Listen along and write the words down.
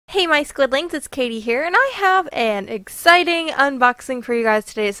Hey my squidlings, it's Katie here, and I have an exciting unboxing for you guys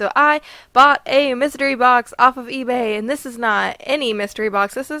today. So I bought a mystery box off of eBay, and this is not any mystery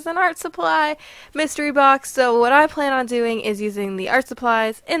box, this is an art supply mystery box. So what I plan on doing is using the art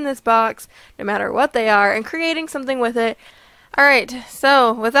supplies in this box, no matter what they are, and creating something with it. Alright,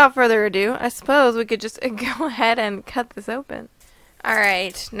 so without further ado, I suppose we could just go ahead and cut this open.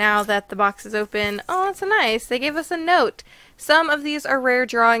 Alright, now that the box is open, oh, that's nice. They gave us a note. Some of these are rare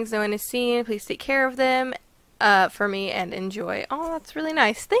drawings no one has seen. Please take care of them for me and enjoy. Oh, that's really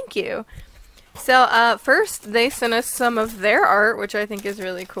nice. Thank you. So, first, they sent us some of their art, which I think is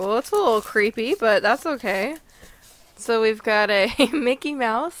really cool. It's a little creepy, but that's okay. So we've got a Mickey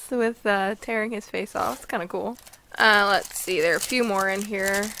Mouse with tearing his face off. It's kind of cool. Let's see. There are a few more in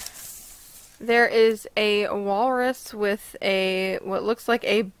here. There is a walrus with a, what looks like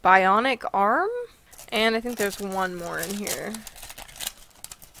a bionic arm. And I think there's one more in here.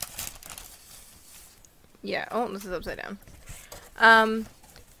 Yeah, oh, this is upside down.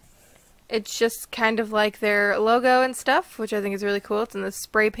 It's just kind of like their logo and stuff, which I think is really cool. It's in this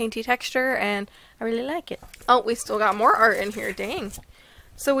spray painty texture, and I really like it. Oh, we still got more art in here, dang.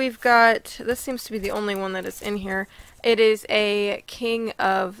 So we've got, this seems to be the only one that is in here. It is a King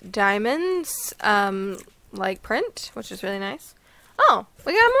of Diamonds, like print, which is really nice. Oh,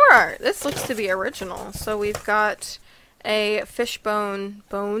 we got more art. This looks to be original. So we've got a fishbone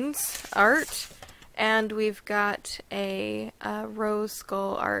bones art, and we've got a rose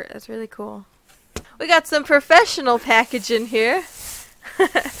skull art. That's really cool. We got some professional packaging here.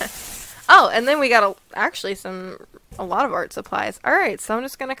 Oh, and then we got actually a lot of art supplies. Alright, so I'm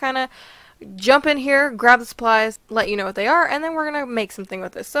just going to kind of jump in here, grab the supplies, let you know what they are, and then we're going to make something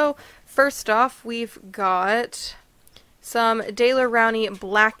with this. So, first off, we've got some Daler Rowney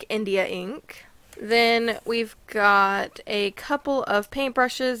Black India ink. Then we've got a couple of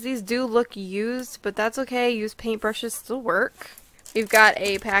paintbrushes. These do look used, but that's okay. Used paintbrushes still work. We've got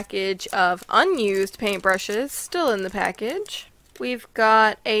a package of unused paintbrushes still in the package. We've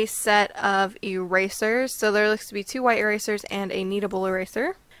got a set of erasers. So there looks to be 2 white erasers and a kneadable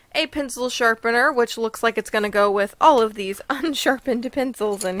eraser. A pencil sharpener, which looks like it's going to go with all of these unsharpened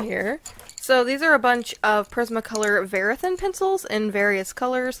pencils in here. So these are a bunch of Prismacolor Verithin pencils in various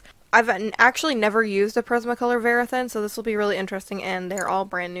colors. I've actually never used a Prismacolor Verithin, so this will be really interesting, and they're all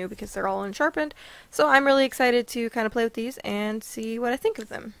brand new because they're all unsharpened. So I'm really excited to kind of play with these and see what I think of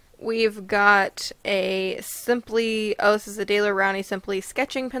them. We've got a Simply, oh, this is a Daler Rowney Simply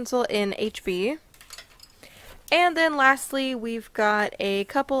sketching pencil in HB. And then lastly, we've got a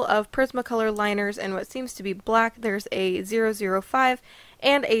couple of Prismacolor liners in what seems to be black. There's a 005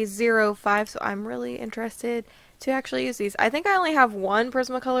 and a 05, so I'm really interested to actually use these. I think I only have one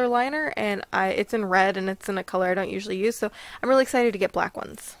Prismacolor liner, and it's in red, and it's in a color I don't usually use, so I'm really excited to get black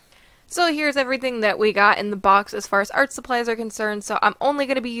ones. So here's everything that we got in the box as far as art supplies are concerned. So I'm only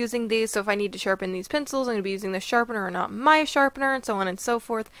going to be using these, so if I need to sharpen these pencils, I'm going to be using the sharpener and not my sharpener, and so on and so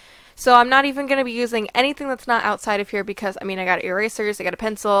forth. So I'm not even going to be using anything that's not outside of here because, I mean, I got erasers, I got a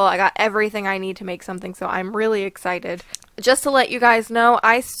pencil, I got everything I need to make something, so I'm really excited. Just to let you guys know,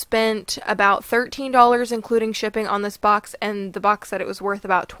 I spent about $13 including shipping on this box, and the box said it was worth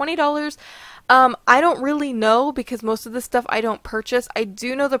about $20. I don't really know because most of the stuff I don't purchase. I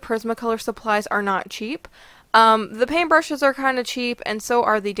do know the Prismacolor supplies are not cheap. The paintbrushes are kind of cheap, and so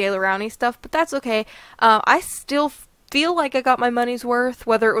are the Daler Rowney stuff, but that's okay. I still feel like I got my money's worth,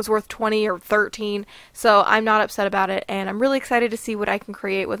 whether it was worth 20 or 13, so I'm not upset about it, and I'm really excited to see what I can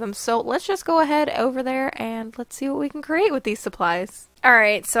create with them. So let's just go ahead over there and let's see what we can create with these supplies.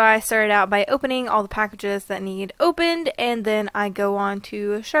 Alright, so I started out by opening all the packages that need opened, and then I go on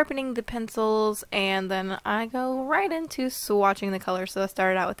to sharpening the pencils, and then I go right into swatching the colors. So I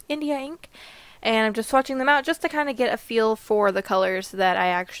started out with India ink, and I'm just swatching them out just to kind of get a feel for the colors that I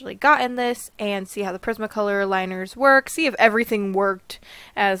actually got in this, and see how the Prismacolor liners work, see if everything worked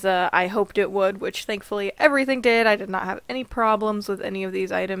as I hoped it would, which thankfully everything did. I did not have any problems with any of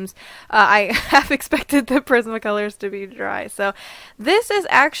these items. I have expected the Prismacolors to be dry. So this is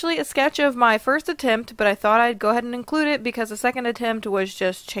actually a sketch of my first attempt, but I thought I'd go ahead and include it because the second attempt was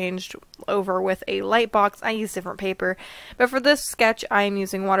just changed over with a light box. I use different paper, but for this sketch I am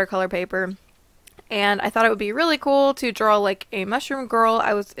using watercolor paper. And I thought it would be really cool to draw like a mushroom girl.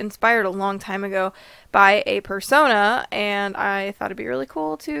 I was inspired a long time ago by a persona, and I thought it'd be really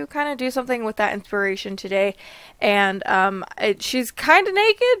cool to kind of do something with that inspiration today. And she's kind of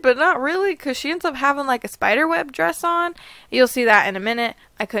naked, but not really, because she ends up having like a spiderweb dress on. You'll see that in a minute.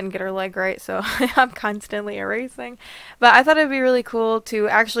 I couldn't get her leg right, so I'm constantly erasing. But I thought it'd be really cool to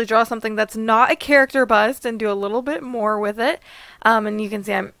actually draw something that's not a character bust and do a little bit more with it. And you can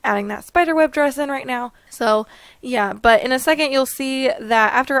see I'm adding that spiderweb dress in right now. So yeah, but in a second you'll see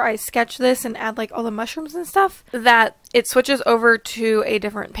that after I sketch this and add like all the mushrooms and stuff, that it switches over to a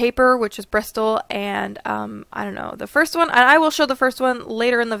different paper, which is Bristol. And I don't know, the first one, and I will show the first one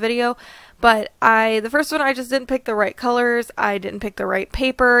later in the video, but the first one I just didn't pick the right colors, I didn't pick the right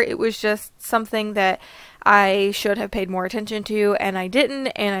paper. It was just something that I should have paid more attention to, and I didn't,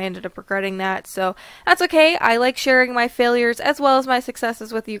 and I ended up regretting that. So that's okay. I like sharing my failures as well as my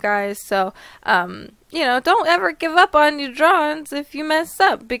successes with you guys. So you know, don't ever give up on your drawings if you mess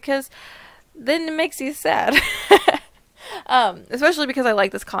up, because then it makes you sad. Especially because I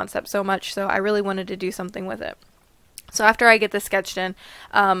like this concept so much, so I really wanted to do something with it. So after I get this sketched in,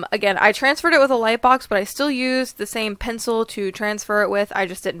 again, I transferred it with a light box, but I still used the same pencil to transfer it with. I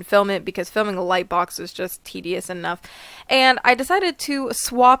just didn't film it because filming a light box is just tedious enough. And I decided to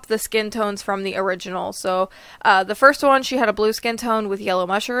swap the skin tones from the original. So the first one, she had a blue skin tone with yellow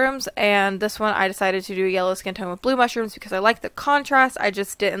mushrooms, and this one I decided to do a yellow skin tone with blue mushrooms because I like the contrast. I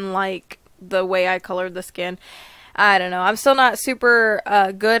just didn't like the way I colored the skin. I don't know. I'm still not super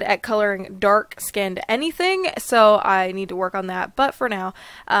good at coloring dark-skinned anything, so I need to work on that. But for now,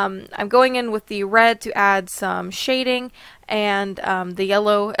 I'm going in with the red to add some shading, and the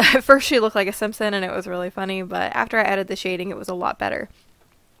yellow. At first she looked like a Simpson, and it was really funny, but after I added the shading, it was a lot better.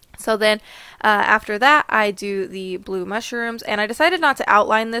 So then after that, I do the blue mushrooms, and I decided not to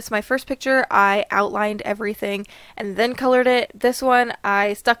outline this. My first picture, I outlined everything and then colored it. This one,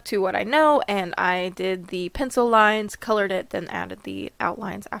 I stuck to what I know, and I did the pencil lines, colored it, then added the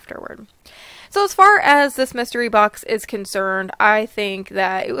outlines afterward. So as far as this mystery box is concerned, I think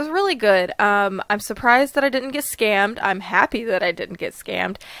that it was really good. I'm surprised that I didn't get scammed. I'm happy that I didn't get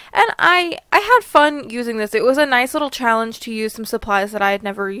scammed. And I had fun using this. It was a nice little challenge to use some supplies that I had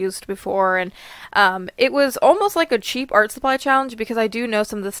never used before. And it was almost like a cheap art supply challenge, because I do know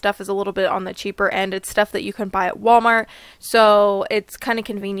some of the stuff is a little bit on the cheaper end. It's stuff that you can buy at Walmart. So it's kind of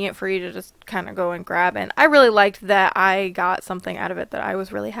convenient for you to just kind of go and grab. And I really liked that I got something out of it that I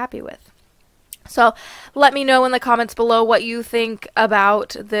was really happy with. So let me know in the comments below what you think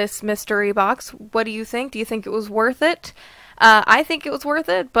about this mystery box. What do you think? Do you think it was worth it? I think it was worth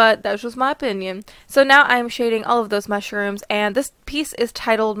it, but that's just my opinion. So now I'm shading all of those mushrooms, and this piece is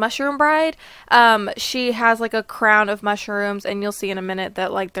titled Mushroom Bride. She has like a crown of mushrooms, and you'll see in a minute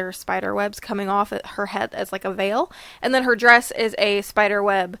that like there are spider webs coming off her head as like a veil. And then her dress is a spider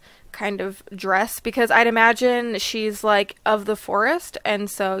web kind of dress, because I'd imagine she's like of the forest,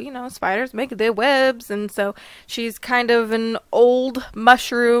 and so, you know, spiders make their webs, and so she's kind of an old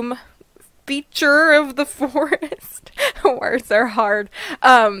mushroom feature of the forest. Words are hard.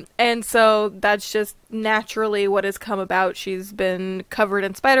 And so that's just naturally what has come about. She's been covered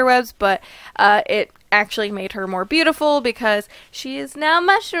in spider webs, but it actually made her more beautiful because she is now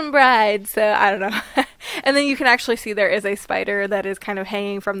Mushroom Bride. So I don't know. And then you can actually see there is a spider that is kind of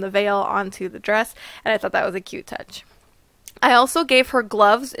hanging from the veil onto the dress, and I thought that was a cute touch. I also gave her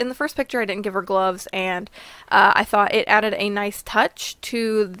gloves. In the first picture I didn't give her gloves, and I thought it added a nice touch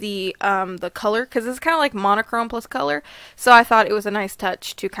to the color, because it's kind of like monochrome plus color, so I thought it was a nice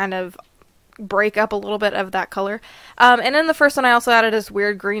touch to kind of break up a little bit of that color. And in the first one I also added this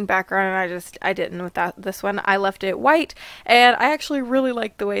weird green background, and I didn't with this one. I left it white, and I actually really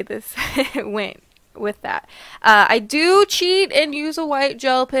liked the way this went with that. I do cheat and use a white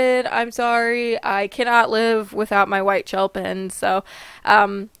gel pen. I'm sorry. I cannot live without my white gel pen. So,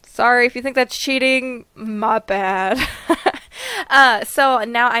 sorry if you think that's cheating. My bad. So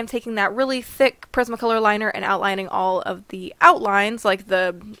now I'm taking that really thick Prismacolor liner and outlining all of the outlines, like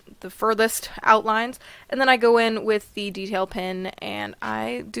the furthest outlines, and then I go in with the detail pen and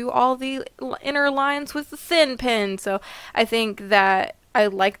I do all the inner lines with the thin pen. So I think that I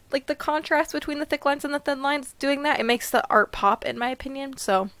like the contrast between the thick lines and the thin lines doing that. It makes the art pop, in my opinion.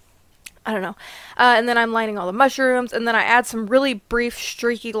 So I don't know. And then I'm lining all the mushrooms, and then I add some really brief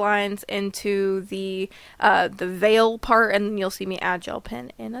streaky lines into the veil part, and you'll see me add gel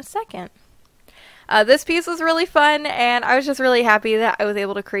pen in a second. This piece was really fun, and I was just really happy that I was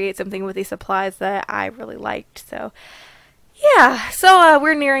able to create something with these supplies that I really liked. So Yeah, so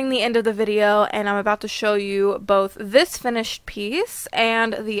we're nearing the end of the video, and I'm about to show you both this finished piece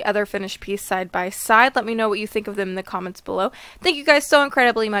and the other finished piece side by side. Let me know what you think of them in the comments below. Thank you guys so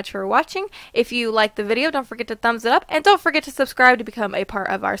incredibly much for watching. If you liked the video, don't forget to thumbs it up, and don't forget to subscribe to become a part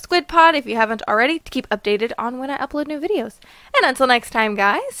of our Squid Pod if you haven't already, to keep updated on when I upload new videos. And until next time,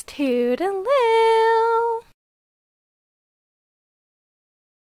 guys, toodaloo!